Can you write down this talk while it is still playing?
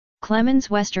Clemens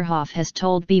Westerhof has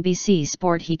told BBC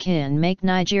Sport he can make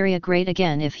Nigeria great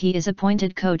again if he is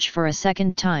appointed coach for a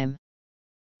second time.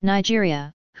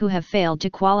 Nigeria, who have failed to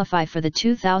qualify for the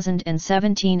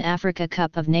 2017 Africa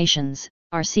Cup of Nations,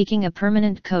 are seeking a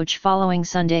permanent coach following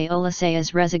Sunday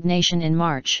Oliseh's resignation in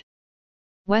March.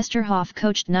 Westerhof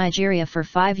coached Nigeria for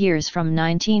 5 years from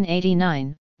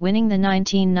 1989, winning the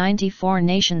 1994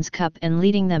 Nations Cup and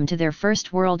leading them to their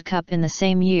first World Cup in the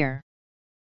same year.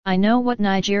 "I know what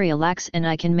Nigeria lacks and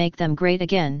I can make them great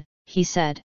again," he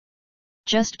said.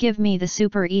 "Just give me the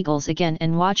Super Eagles again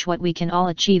and watch what we can all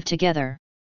achieve together."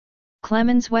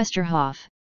 Clemens Westerhof.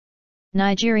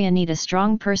 Nigeria need a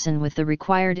strong person with the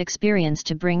required experience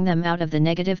to bring them out of the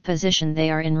negative position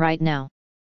they are in right now.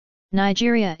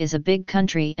 Nigeria is a big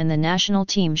country and the national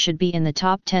team should be in the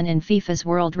top 10 in FIFA's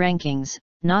world rankings,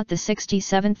 not the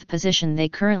 67th position they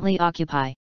currently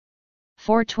occupy.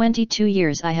 "For 22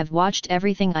 years I have watched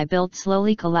everything I built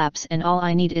slowly collapse and all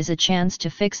I need is a chance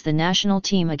to fix the national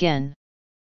team again."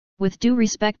 With due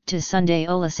respect to Sunday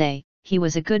Oliseh, he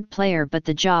was a good player, but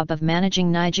the job of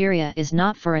managing Nigeria is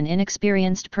not for an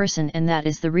inexperienced person, and that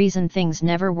is the reason things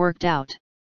never worked out.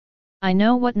 "I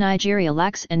know what Nigeria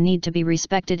lacks and need to be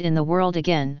respected in the world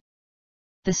again."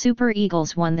 The Super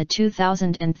Eagles won the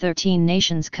 2013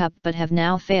 Nations Cup but have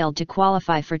now failed to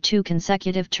qualify for 2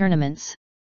 consecutive tournaments.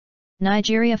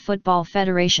 Nigeria Football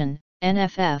Federation,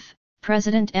 NFF,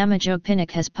 President Amajo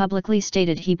Pinnick has publicly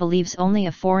stated he believes only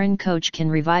a foreign coach can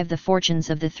revive the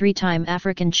fortunes of the 3-time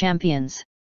African champions.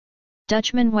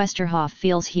 Dutchman Westerhof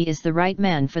feels he is the right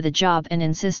man for the job and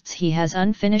insists he has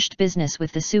unfinished business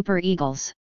with the Super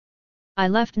Eagles. "I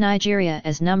left Nigeria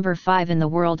as number 5 in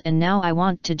the world and now I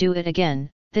want to do it again.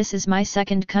 This is my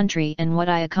second country and what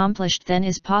I accomplished then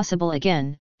is possible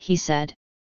again," he said.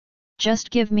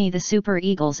 "Just give me the Super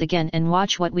Eagles again and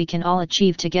watch what we can all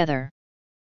achieve together."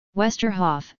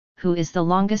 Westerhof, who is the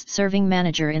longest-serving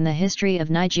manager in the history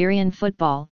of Nigerian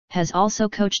football, has also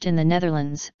coached in the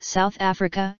Netherlands, South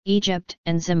Africa, Egypt,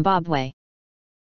 and Zimbabwe.